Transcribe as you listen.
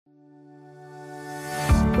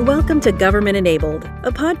Welcome to Government Enabled,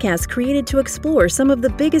 a podcast created to explore some of the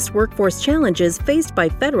biggest workforce challenges faced by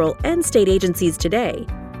federal and state agencies today.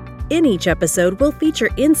 In each episode, we'll feature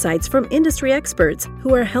insights from industry experts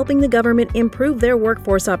who are helping the government improve their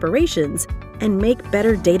workforce operations and make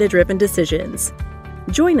better data-driven decisions.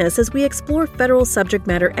 Join us as we explore federal subject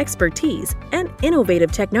matter expertise and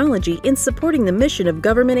innovative technology in supporting the mission of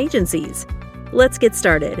government agencies. Let's get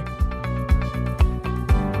started.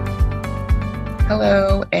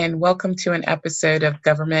 Hello, and welcome to an episode of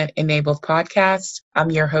Government Enabled Podcast.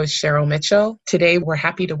 I'm your host, Cheryl Mitchell. Today, we're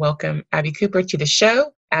happy to welcome Abby Cooper to the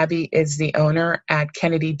show. Abby is the owner at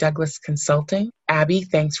Kennedy Douglas Consulting. Abby,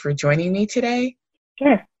 thanks for joining me today.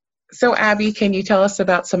 Sure. So, Abby, can you tell us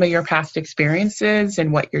about some of your past experiences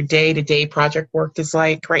and what your day-to-day project work is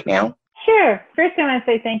like right now? Sure. First, I want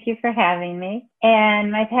to say thank you for having me.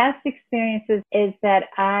 And my past experiences is that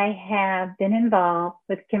I have been involved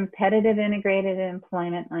with competitive integrated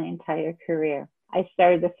employment my entire career. I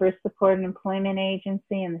started the first supported employment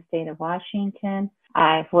agency in the state of Washington.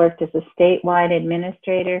 I've worked as a statewide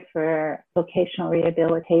administrator for vocational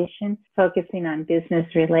rehabilitation, focusing on business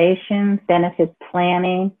relations, benefits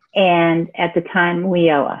planning, and at the time,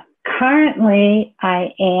 WIOA. Currently,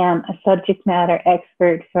 I am a subject matter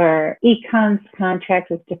expert for Econ's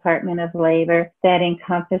contract with Department of Labor that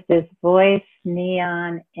encompasses voice,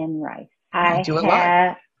 neon, and rice. I do a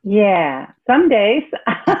lot. Yeah, some days.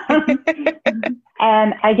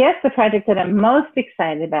 And I guess the project that I'm most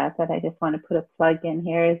excited about that I just want to put a plug in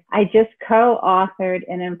here is I just co-authored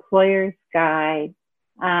an employer's guide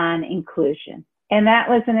on inclusion. And that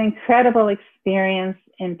was an incredible experience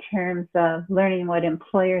in terms of learning what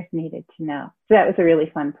employers needed to know. So that was a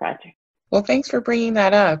really fun project. Well, thanks for bringing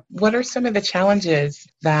that up. What are some of the challenges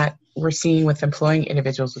that we're seeing with employing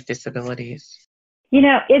individuals with disabilities? You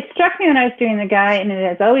know, it struck me when I was doing the guide, and it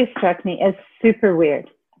has always struck me as super weird.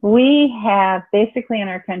 We have basically in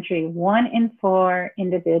our country 1 in 4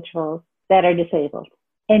 individuals that are disabled.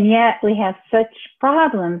 And yet we have such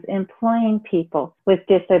problems employing people with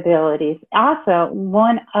disabilities. Also,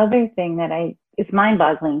 one other thing that is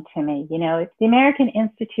mind-boggling to me, the American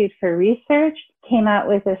Institute for Research came out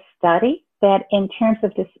with a study that in terms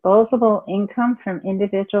of disposable income from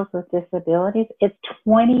individuals with disabilities, it's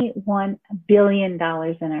 $21 billion in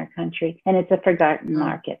our country, and it's a forgotten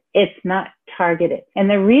market. It's not targeted. And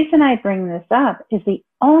the reason I bring this up is the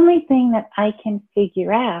only thing that I can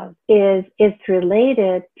figure out is it's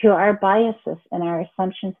related to our biases and our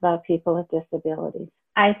assumptions about people with disabilities.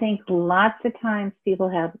 I think lots of times people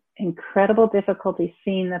have incredible difficulty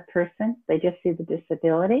seeing the person. They just see the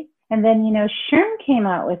disability. And then, SHRM came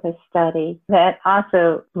out with a study that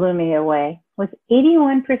also blew me away. With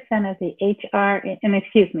 81% of the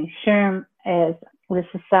SHRM is the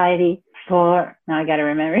Society for, now I got to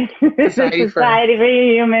remember, Society for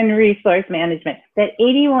Human Resource Management, that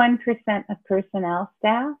 81% of personnel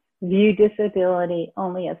staff view disability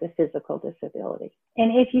only as a physical disability.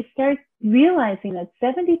 And if you start realizing that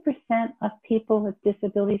 70% of people with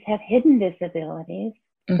disabilities have hidden disabilities,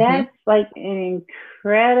 that's like an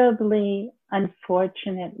incredibly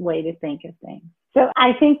unfortunate way to think of things. So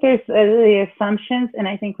I think there's the assumptions, and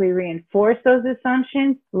I think we reinforce those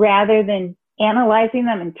assumptions rather than analyzing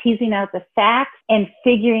them and teasing out the facts and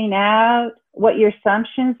figuring out what your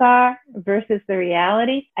assumptions are versus the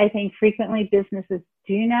reality. I think frequently businesses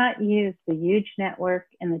do not use the huge network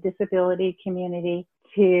in the disability community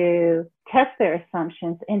to test their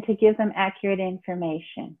assumptions and to give them accurate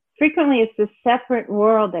information. Frequently, it's a separate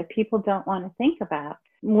world that people don't want to think about,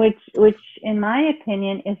 which in my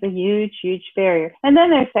opinion is a huge, huge barrier. And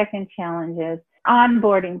then their second challenge is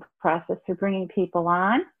onboarding process for bringing people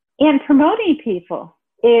on and promoting people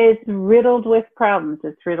is riddled with problems.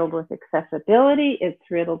 It's riddled with accessibility. It's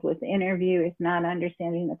riddled with interviewers not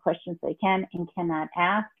understanding the questions they can and cannot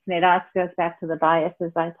ask. And it also goes back to the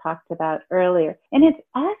biases I talked about earlier. And it's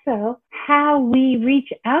also how we reach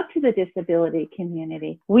out to the disability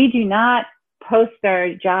community. We do not post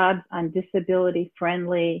our jobs on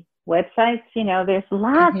disability-friendly websites. There's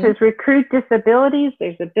lots. There's Recruit Disabilities.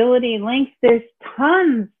 There's Ability Links. There's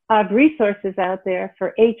tons of resources out there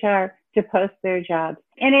for HR to post their jobs.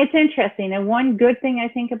 And it's interesting. And one good thing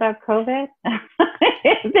I think about COVID,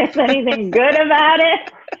 if there's anything good about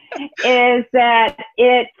it, is that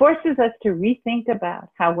it forces us to rethink about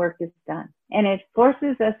how work is done. And it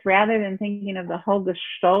forces us, rather than thinking of the whole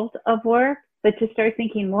gestalt of work, but to start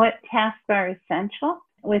thinking what tasks are essential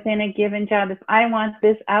within a given job. If I want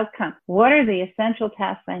this outcome, what are the essential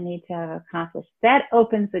tasks I need to have accomplished? That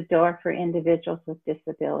opens the door for individuals with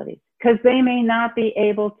disabilities because they may not be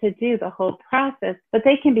able to do the whole process, but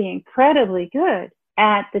they can be incredibly good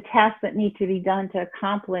at the tasks that need to be done to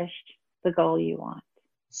accomplish the goal you want.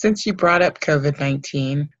 Since you brought up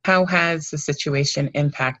COVID-19, how has the situation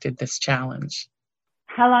impacted this challenge?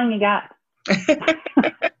 How long you got?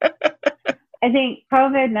 I think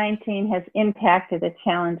COVID-19 has impacted the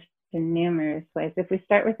challenge in numerous ways. If we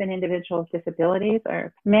start with an individual with disabilities,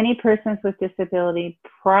 or many persons with disability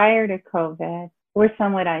prior to COVID were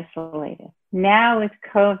somewhat isolated. Now with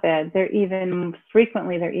COVID, they're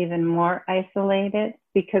even more isolated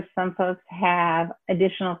because some folks have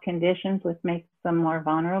additional conditions which makes them more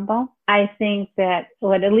vulnerable. I think that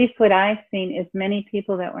what I've seen is many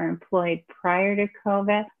people that were employed prior to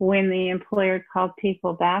COVID, when the employer called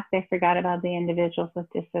people back, they forgot about the individuals with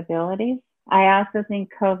disabilities. I also think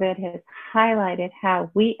COVID has highlighted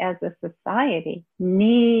how we as a society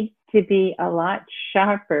need to be a lot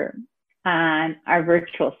sharper on our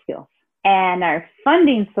virtual skills. And our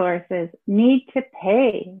funding sources need to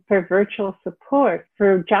pay for virtual support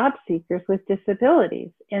for job seekers with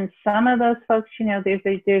disabilities. And some of those folks,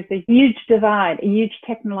 there's a huge divide, a huge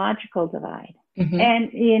technological divide. Mm-hmm. And,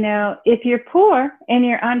 if you're poor and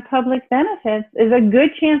you're on public benefits, there's a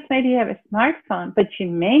good chance maybe you have a smartphone, but you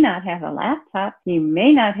may not have a laptop. You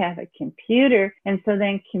may not have a computer. And so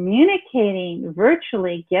then communicating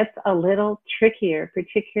virtually gets a little trickier,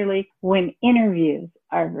 particularly when interviews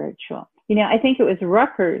are virtual. I think it was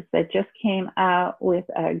Rutgers that just came out with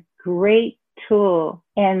a great tool,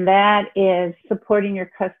 and that is supporting your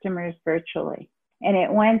customers virtually. And it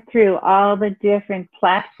went through all the different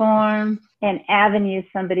platforms and avenues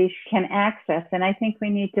somebody can access. And I think we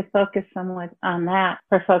need to focus somewhat on that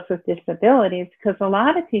for folks with disabilities, because a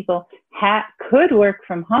lot of people could work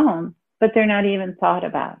from home, but they're not even thought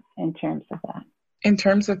about in terms of that. In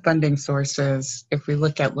terms of funding sources, if we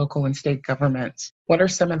look at local and state governments, what are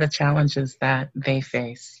some of the challenges that they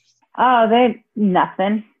face? Oh,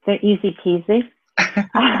 nothing. They're easy peasy.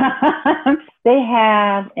 They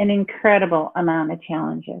have an incredible amount of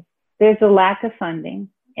challenges. There's a lack of funding,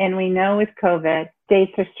 and we know with COVID,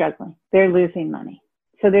 states are struggling. They're losing money.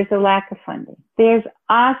 So there's a lack of funding. There's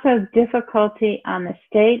also difficulty on the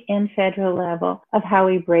state and federal level of how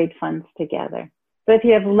we braid funds together. So if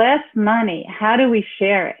you have less money, how do we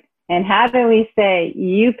share it? And how do we say,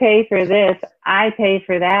 you pay for this, I pay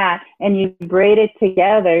for that, and you braid it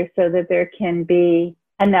together so that there can be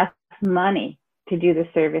enough money to do the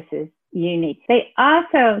services you need.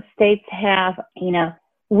 States have,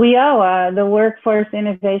 WIOA, the Workforce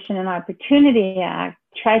Innovation and Opportunity Act,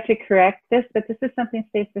 tried to correct this, but this is something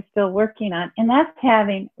states are still working on, and that's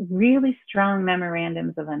having really strong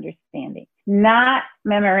memorandums of understanding. Not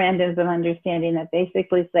memorandums of understanding that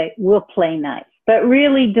basically say, we'll play nice, but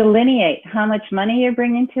really delineate how much money you're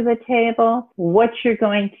bringing to the table, what you're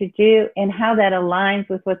going to do, and how that aligns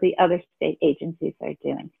with what the other state agencies are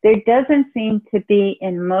doing. There doesn't seem to be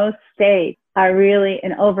in most states really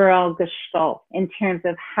an overall gestalt in terms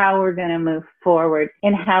of how we're going to move forward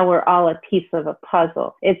and how we're all a piece of a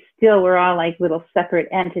puzzle. It's still, we're all like little separate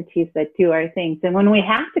entities that do our things. And when we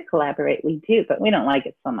have to collaborate, we do, but we don't like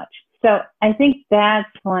it so much. So I think that's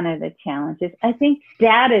one of the challenges. I think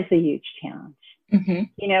data is a huge challenge.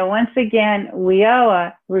 Mm-hmm. Once again,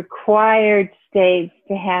 WIOA required states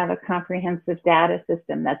to have a comprehensive data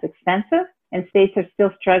system. That's expensive, and states are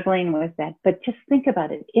still struggling with that. But just think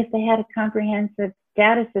about it. If they had a comprehensive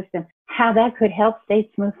data system, how that could help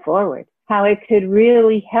states move forward, how it could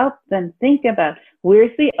really help them think about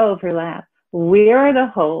where's the overlap, where are the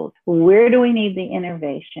holes, where do we need the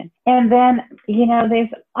innovation? And then, there's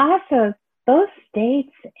also those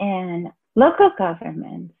states and local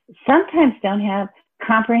governments sometimes don't have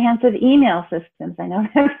comprehensive email systems. I know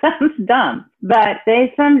that sounds dumb, but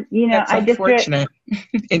that's unfortunate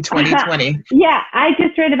in 2020. Yeah, I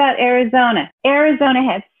just read about Arizona. Arizona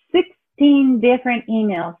had 16 different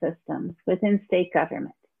email systems within state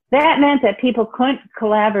government. That meant that people couldn't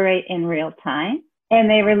collaborate in real time, and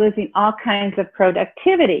they were losing all kinds of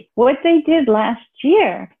productivity. What they did last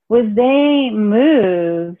year was they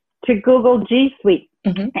moved to Google G Suite,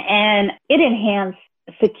 and it enhanced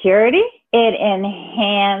security, it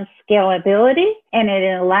enhanced scalability, and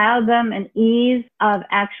it allowed them an ease of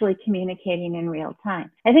actually communicating in real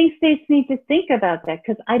time. I think states need to think about that,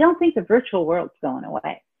 because I don't think the virtual world's going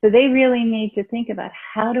away. So they really need to think about,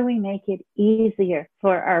 how do we make it easier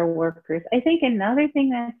for our workers? I think another thing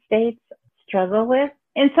that states struggle with,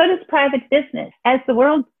 and so does private business, as the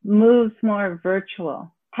world moves more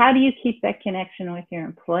virtual, how do you keep that connection with your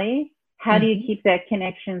employees? How do you keep that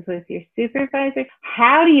connections with your supervisor?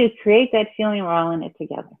 How do you create that feeling we're all in it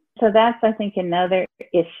together? So that's, I think, another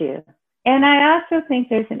issue. And I also think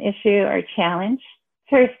there's an issue or challenge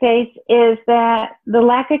for states is that the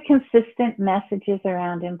lack of consistent messages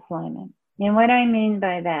around employment. And what I mean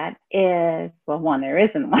by that is, well, one, there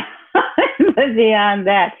isn't one. But beyond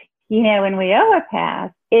that, when WIOA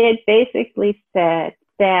passed, it basically said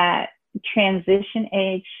that transition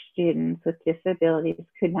age students with disabilities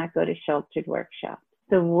could not go to sheltered workshops.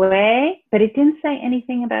 But it didn't say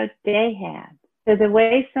anything about day habs. So the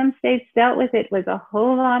way some states dealt with it was a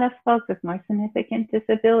whole lot of folks with more significant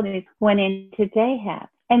disabilities went into day habs.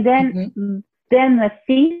 And then the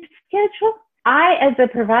fee schedule. I, as a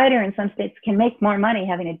provider in some states, can make more money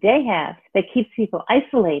having a day hab that keeps people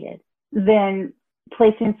isolated than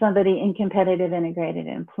placing somebody in competitive integrated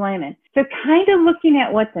employment. So kind of looking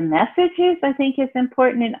at what the message is, I think is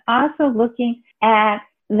important, and also looking at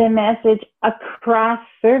the message across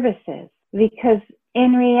services, because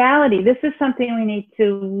in reality, this is something we need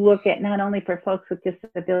to look at not only for folks with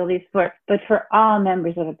disabilities, but for all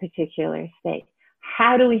members of a particular state.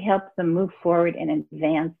 How do we help them move forward and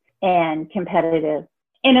advance and competitive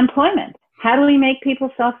in employment? How do we make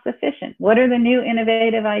people self-sufficient? What are the new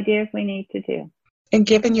innovative ideas we need to do? And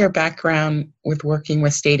given your background with working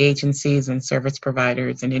with state agencies and service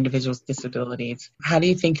providers and individuals with disabilities, how do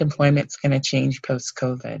you think employment's going to change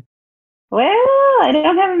post-COVID? Well, I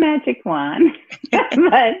don't have a magic wand,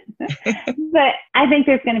 but I think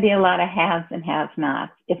there's going to be a lot of haves and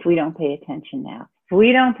have-nots if we don't pay attention now. If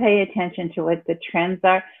we don't pay attention to what the trends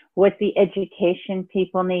are, what the education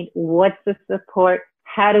people need, what's the support,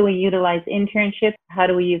 how do we utilize internships, how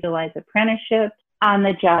do we utilize apprenticeships,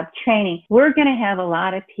 on-the-job training, we're going to have a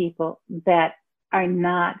lot of people that are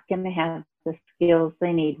not going to have the skills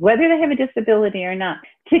they need, whether they have a disability or not,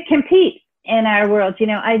 to compete in our world.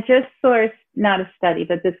 I just sourced, not a study,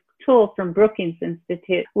 but this tool from Brookings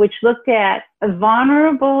Institute, which looked at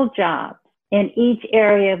vulnerable jobs in each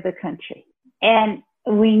area of the country. And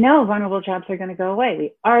we know vulnerable jobs are going to go away.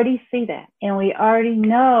 We already see that. And we already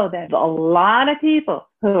know that a lot of people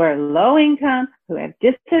who are low income, who have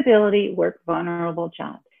disability, work vulnerable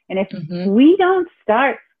jobs. And if we don't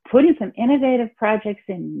start putting some innovative projects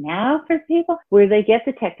in now for people where they get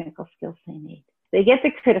the technical skills they need, they get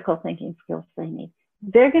the critical thinking skills they need,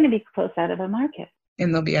 they're going to be closed out of a market.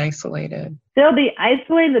 And they'll be isolated. They'll be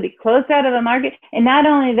closed out of the market. And not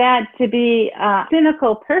only that, to be a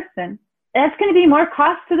cynical person, that's going to be more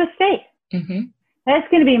cost to the state. That's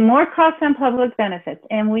going to be more cost on public benefits.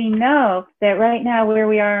 And we know that right now where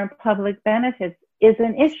we are in public benefits is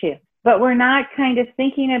an issue. But we're not kind of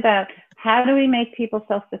thinking about how do we make people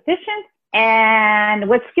self-sufficient and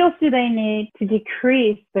what skills do they need to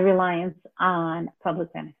decrease the reliance on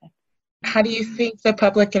public benefits. How do you think the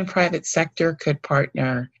public and private sector could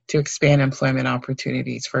partner to expand employment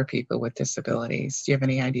opportunities for people with disabilities? Do you have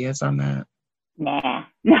any ideas on that? Nah.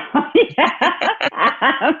 No.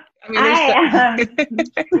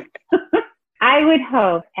 I would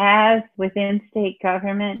hope, as within state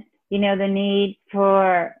government, the need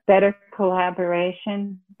for better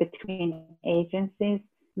collaboration between agencies.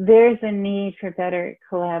 There's a need for better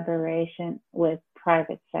collaboration with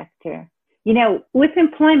private sector. With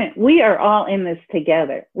employment, we are all in this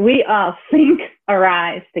together. We all sink or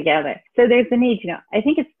rise together. So there's a need, I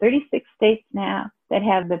think it's 36 states now that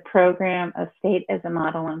have the program of state as a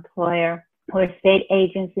model employer, where state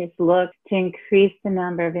agencies look to increase the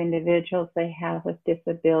number of individuals they have with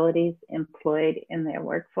disabilities employed in their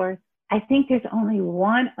workforce. I think there's only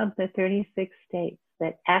one of the 36 states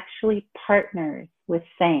that actually partners with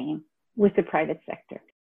SAME, with the private sector.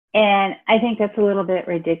 And I think that's a little bit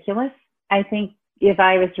ridiculous. I think if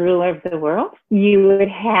I was ruler of the world, you would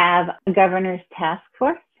have a governor's task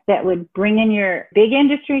force that would bring in your big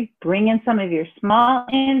industry, bring in some of your small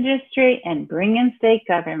industry, and bring in state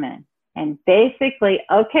government. And basically,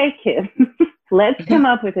 okay, kids, let's come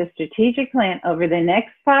up with a strategic plan over the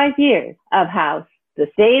next 5 years of how the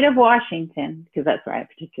state of Washington, because that's where I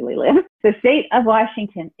particularly live, the state of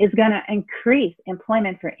Washington is going to increase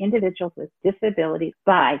employment for individuals with disabilities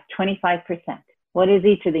by 25%. What is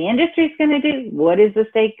each of the industries going to do? What is the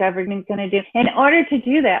state government going to do? In order to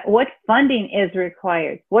do that, what funding is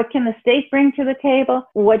required? What can the state bring to the table?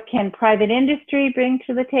 What can private industry bring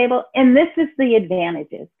to the table? And this is the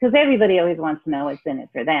advantages, because everybody always wants to know what's in it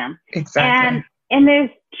for them. Exactly. And there's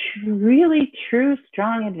really true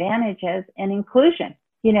strong advantages in inclusion.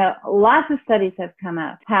 Lots of studies have come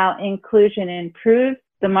out how inclusion improves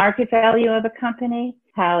the market value of a company,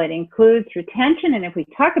 how it includes retention. And if we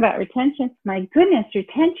talk about retention, my goodness,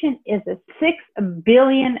 retention is a $6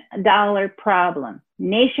 billion problem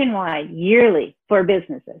nationwide yearly for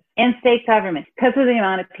businesses and state government because of the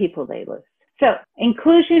amount of people they lose. So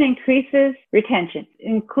inclusion increases retention.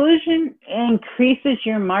 Inclusion increases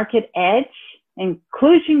your market edge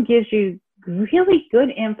Inclusion gives you really good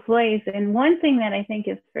employees. And one thing that I think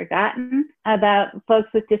is forgotten about folks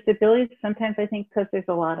with disabilities, sometimes I think because there's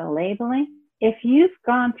a lot of labeling, if you've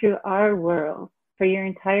gone through our world for your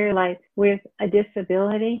entire life with a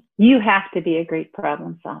disability, you have to be a great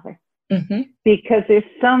problem solver. Mm-hmm. Because there's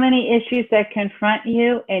so many issues that confront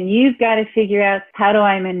you, and you've got to figure out, how do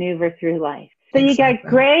I maneuver through life? So you got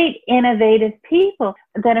great, innovative people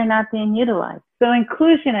that are not being utilized. So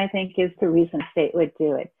inclusion, I think, is the reason state would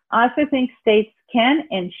do it. I also think states can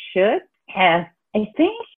and should have, I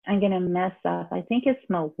think I'm going to mess up, I think it's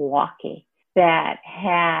Milwaukee that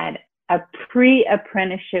had a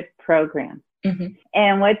pre-apprenticeship program. Mm-hmm.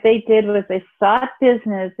 And what they did was they sought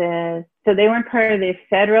businesses, so they weren't part of the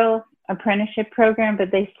federal apprenticeship program,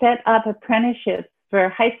 but they set up apprenticeships for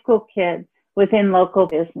high school kids within local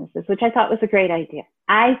businesses, which I thought was a great idea.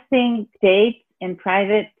 I think states and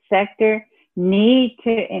private sector need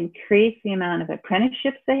to increase the amount of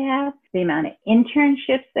apprenticeships they have, the amount of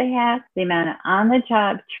internships they have, the amount of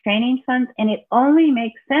on-the-job training funds, and it only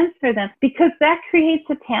makes sense for them because that creates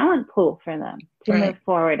a talent pool for them to move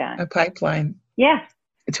forward on. A pipeline. Yeah.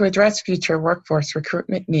 To address future workforce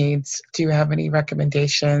recruitment needs, do you have any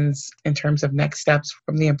recommendations in terms of next steps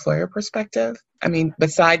from the employer perspective? I mean,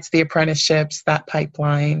 besides the apprenticeships, that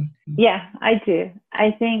pipeline. Yeah, I do.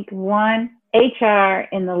 I think one, HR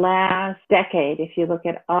in the last decade, if you look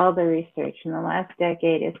at all the research in the last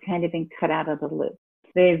decade, has kind of been cut out of the loop.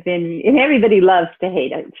 They've been, and everybody loves to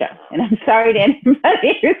hate HR. And I'm sorry to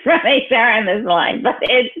anybody who's from HR on this line, but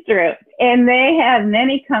it's true. And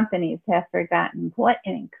many companies have forgotten what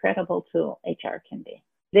an incredible tool HR can be.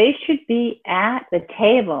 They should be at the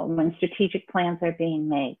table when strategic plans are being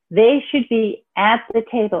made. They should be at the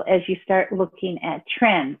table as you start looking at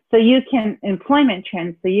trends. Employment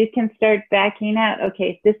trends, so you can start backing out,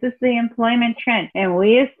 okay, this is the employment trend, and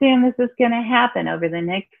we assume this is going to happen over the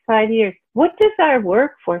next 5 years. What does our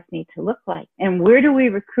workforce need to look like? And where do we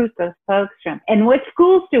recruit those folks from? And what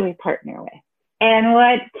schools do we partner with? And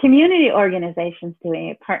what community organizations do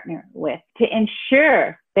we partner with to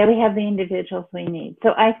ensure that we have the individuals we need?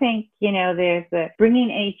 So I think, there's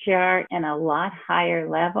bringing HR in a lot higher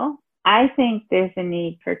level. I think there's a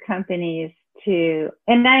need for companies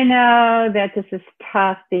and I know that this is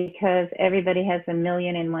tough because everybody has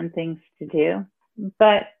 1,000,001 things to do.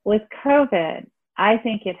 But with COVID, I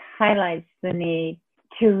think it highlights the need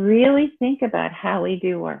to really think about how we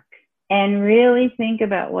do work and really think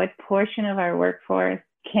about what portion of our workforce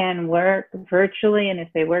can work virtually. And if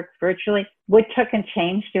they work virtually, what chuck and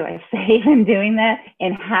change do I save in doing that?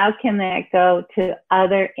 And how can that go to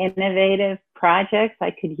other innovative projects?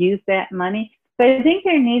 I could use that money. But I think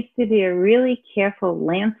there needs to be a really careful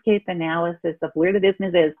landscape analysis of where the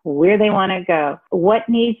business is, where they want to go, what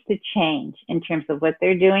needs to change in terms of what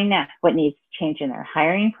they're doing now, what needs to change in their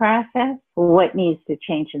hiring process, what needs to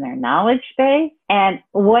change in their knowledge base, and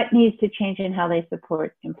what needs to change in how they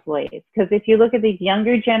support employees. Because if you look at these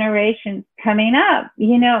younger generations coming up,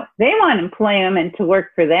 they want employment to work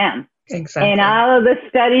for them. Exactly. And all of the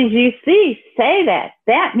studies you see say that.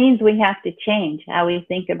 That means we have to change how we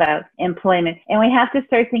think about employment. And we have to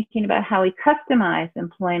start thinking about how we customize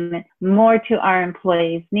employment more to our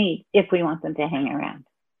employees' needs if we want them to hang around.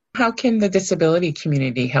 How can the disability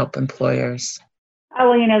community help employers? Oh,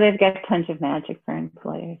 well, they've got tons of magic for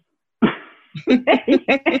employers. They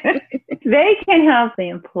can help the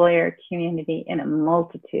employer community in a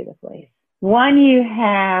multitude of ways. One, you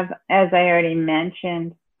have, as I already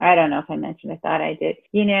mentioned, I don't know if I mentioned, I thought I did.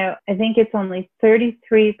 I think it's only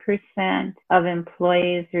 33% of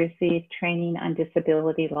employees receive training on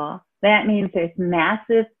disability law. That means there's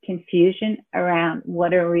massive confusion around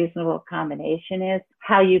what a reasonable accommodation is,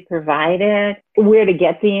 how you provide it, where to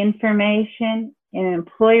get the information. And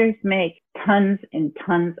employers make tons and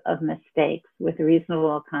tons of mistakes with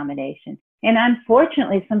reasonable accommodation. And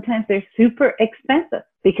unfortunately, sometimes they're super expensive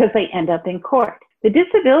because they end up in court. The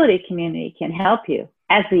disability community can help you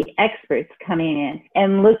as the experts coming in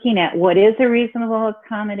and looking at what is a reasonable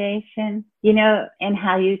accommodation, and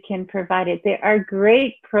how you can provide it. There are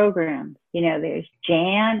great programs. There's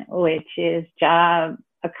JAN, which is Job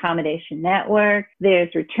Accommodation Network. There's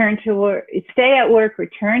Stay at Work,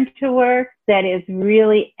 Return to Work, that is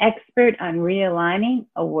really expert on realigning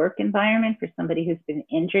a work environment for somebody who's been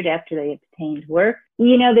injured after they obtained work.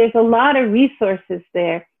 There's a lot of resources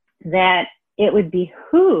there that it would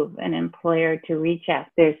behoove an employer to reach out.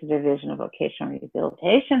 There's a division of vocational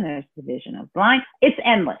rehabilitation. There's a division of blind. It's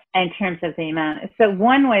endless in terms of the amount. So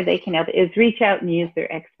one way they can help is reach out and use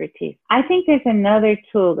their expertise. I think there's another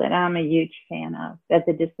tool that I'm a huge fan of that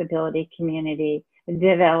the disability community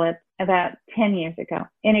developed about 10 years ago.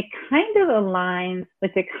 And it kind of aligns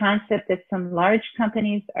with the concept that some large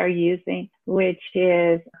companies are using, which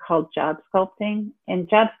is called job sculpting. And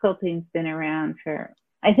job sculpting's been around for,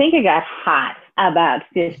 I think it got hot about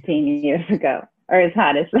 15 years ago, or as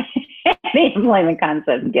hot as the employment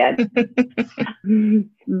concept gets.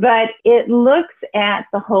 But it looks at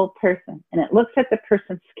the whole person, and it looks at the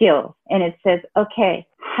person's skills, and it says, okay,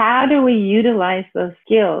 how do we utilize those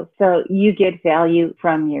skills so you get value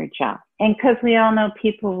from your job? And because we all know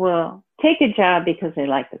people will take a job because they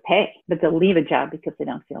like the pay, but they'll leave a job because they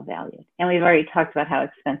don't feel valued. And we've already talked about how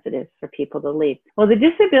expensive it is for people to leave. Well, the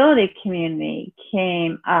disability community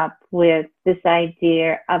came up with this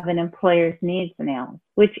idea of an employer's needs analysis,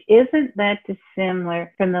 which isn't that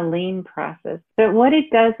dissimilar from the lean process. But what it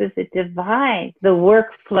does is it divides the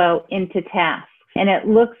workflow into tasks. And it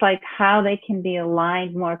looks like how they can be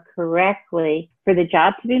aligned more correctly for the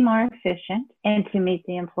job to be more efficient and to meet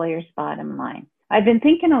the employer's bottom line. I've been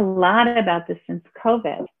thinking a lot about this since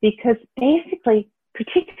COVID, because basically,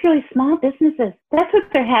 particularly small businesses, that's what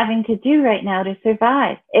they're having to do right now to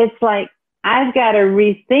survive. It's like, I've got to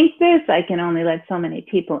rethink this. I can only let so many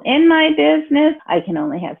people in my business. I can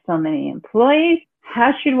only have so many employees.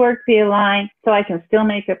 How should work be aligned so I can still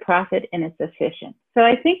make a profit and it's efficient? So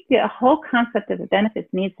I think the whole concept of a benefits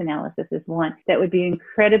needs analysis is one that would be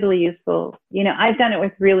incredibly useful. You know, I've done it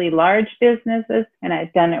with really large businesses and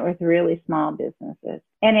I've done it with really small businesses.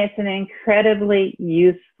 And it's an incredibly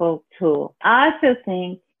useful tool. I also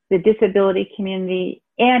think the disability community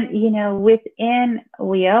and, you know, within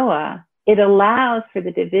WIOA, it allows for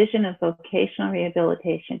the Division of Vocational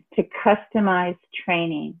Rehabilitation to customize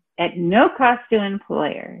training at no cost to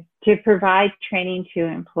employers, to provide training to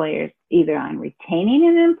employers either on retaining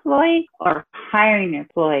an employee or hiring an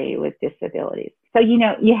employee with disabilities. So, you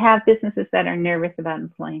know, you have businesses that are nervous about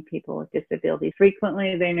employing people with disabilities.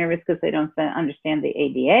 Frequently, they're nervous because they don't understand the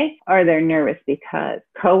ADA, or they're nervous because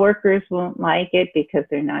coworkers won't like it because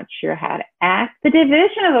they're not sure how to act. The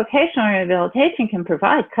Division of Vocational Rehabilitation can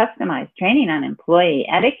provide customized training on employee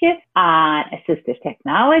etiquette, on assistive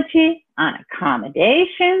technology, on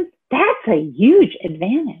accommodations. That's a huge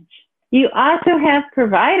advantage. You also have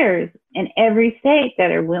providers in every state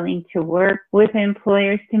that are willing to work with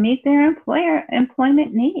employers to meet their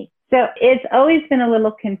employment needs. So it's always been a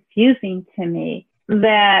little confusing to me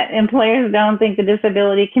that employers don't think the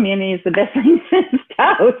disability community is the best thing since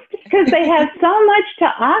toast, because they have so much to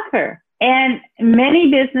offer. And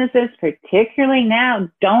many businesses, particularly now,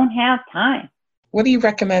 don't have time. What do you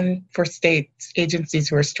recommend for state agencies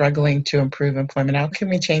who are struggling to improve employment? How can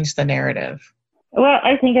we change the narrative? Well,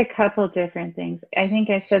 I think a couple different things. I think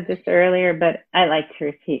I said this earlier, but I like to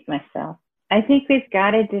repeat myself. I think we've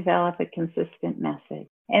got to develop a consistent message.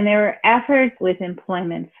 And there are efforts with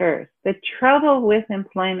Employment First. The trouble with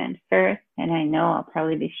Employment First, and I know I'll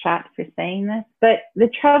probably be shot for saying this, but the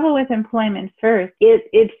trouble with Employment First is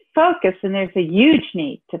it's focused, and there's a huge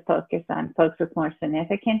need to focus on folks with more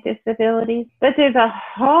significant disabilities. But there's a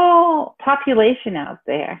whole population out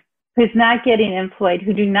there who's not getting employed,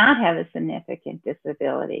 who do not have a significant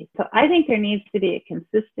disability. So I think there needs to be a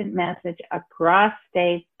consistent message across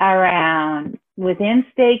states around, within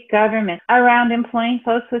state government, around employing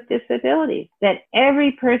folks with disabilities, that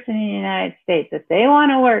every person in the United States, if they want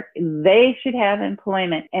to work, they should have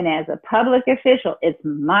employment. And as a public official, it's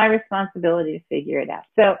my responsibility to figure it out.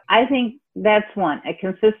 So I think that's one, a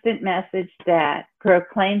consistent message that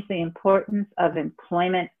proclaims the importance of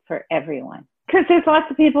employment for everyone. Because there's lots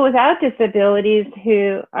of people without disabilities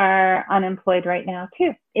who are unemployed right now,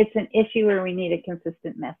 too. It's an issue where we need a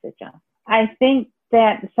consistent message on. I think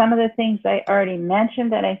that some of the things I already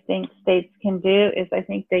mentioned that I think states can do is I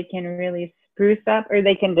think they can really spruce up, or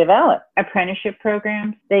they can develop apprenticeship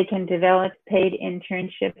programs. They can develop paid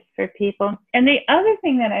internships for people. And the other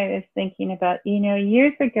thing that I was thinking about, you know,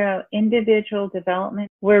 years ago, individual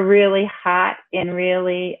development were really hot, and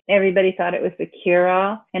really everybody thought it was the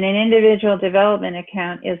cure-all. And an individual development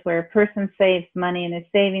account is where a person saves money in a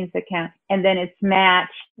savings account, and then it's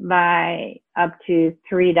matched by up to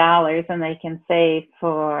 $3, and they can save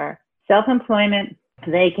for self-employment.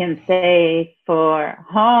 They can save for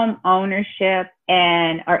home ownership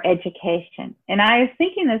and or education. And I was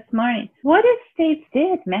thinking this morning, what if states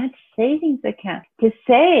did match savings accounts to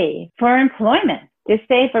save for employment, to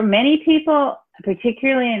save for many people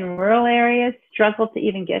particularly in rural areas, struggle to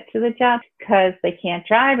even get to the job because they can't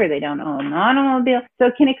drive or they don't own an automobile.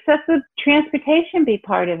 So can excessive transportation be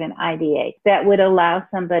part of an IDA that would allow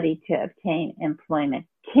somebody to obtain employment?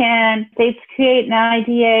 Can states create an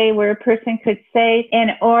IDA where a person could say,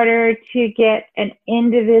 in order to get an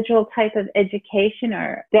individual type of education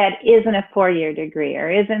or that isn't a 4-year degree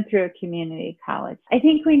or isn't through a community college? I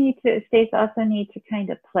think states also need to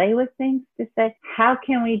kind of play with things to say, how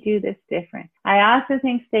can we do this different? I also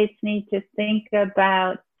think states need to think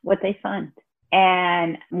about what they fund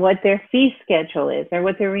and what their fee schedule is or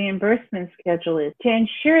what their reimbursement schedule is to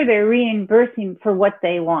ensure they're reimbursing for what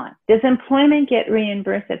they want. Does employment get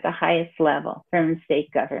reimbursed at the highest level from state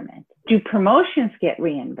government? Do promotions get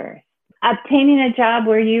reimbursed? Obtaining a job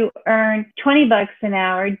where you earn $20 an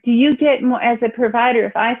hour, do you get more as a provider?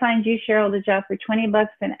 If I find you, Cheryl, a job for $20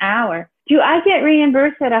 an hour, do I get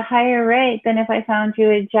reimbursed at a higher rate than if I found you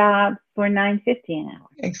a job for $9.50 an hour?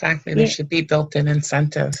 Exactly. There should be built-in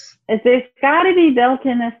incentives. There's got to be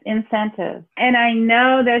built-in incentives. And I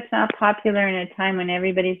know that's not popular in a time when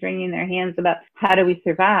everybody's wringing their hands about how do we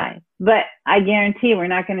survive. But I guarantee we're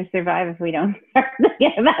not going to survive if we don't start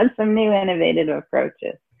thinking about some new innovative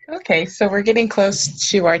approaches. Okay, so we're getting close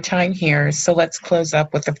to our time here. So let's close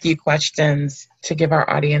up with a few questions to give our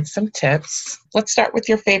audience some tips. Let's start with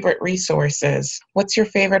your favorite resources. What's your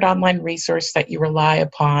favorite online resource that you rely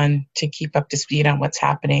upon to keep up to speed on what's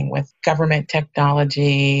happening with government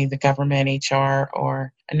technology, the government HR,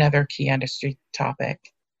 or another key industry topic?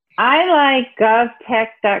 I like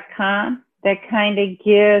govtech.com. That kind of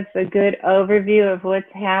gives a good overview of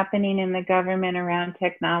what's happening in the government around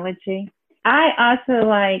technology. I also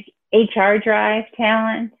like HR Drive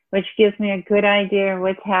Talent, which gives me a good idea of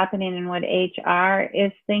what's happening and what HR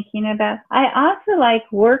is thinking about. I also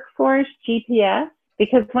like Workforce GPS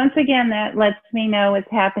because once again, that lets me know what's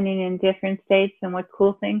happening in different states and what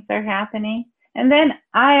cool things are happening. And then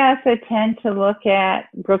I also tend to look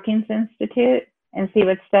at Brookings Institute and see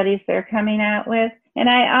what studies they're coming out with. And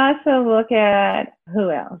I also look at, who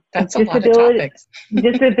else? That's a lot of topics.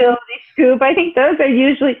 Disability Scoop. I think those are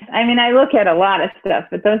usually, I look at a lot of stuff,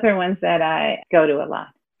 but those are ones that I go to a lot.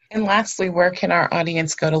 And lastly, where can our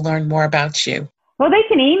audience go to learn more about you? Well, they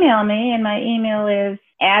can email me, and my email is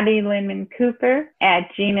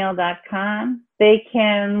abbylinmancooper@gmail.com. They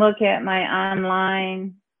can look at my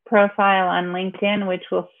online profile on LinkedIn, which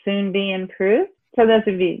will soon be improved. So those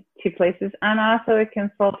would be two places. I'm also a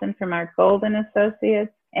consultant for Mark Golden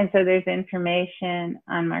Associates. And so there's information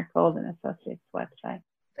on Mark Golden Associates' website.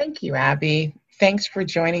 Thank you, Abby. Thanks for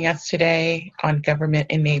joining us today on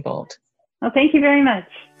Government Enabled. Well, thank you very much.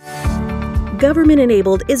 Government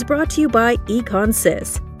Enabled is brought to you by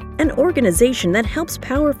EconSys, an organization that helps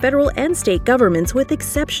power federal and state governments with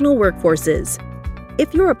exceptional workforces.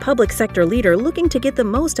 If you're a public sector leader looking to get the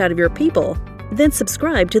most out of your people, then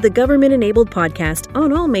subscribe to the Government Enabled podcast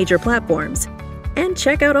on all major platforms. And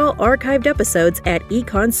check out all archived episodes at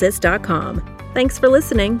econsys.com. Thanks for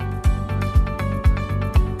listening.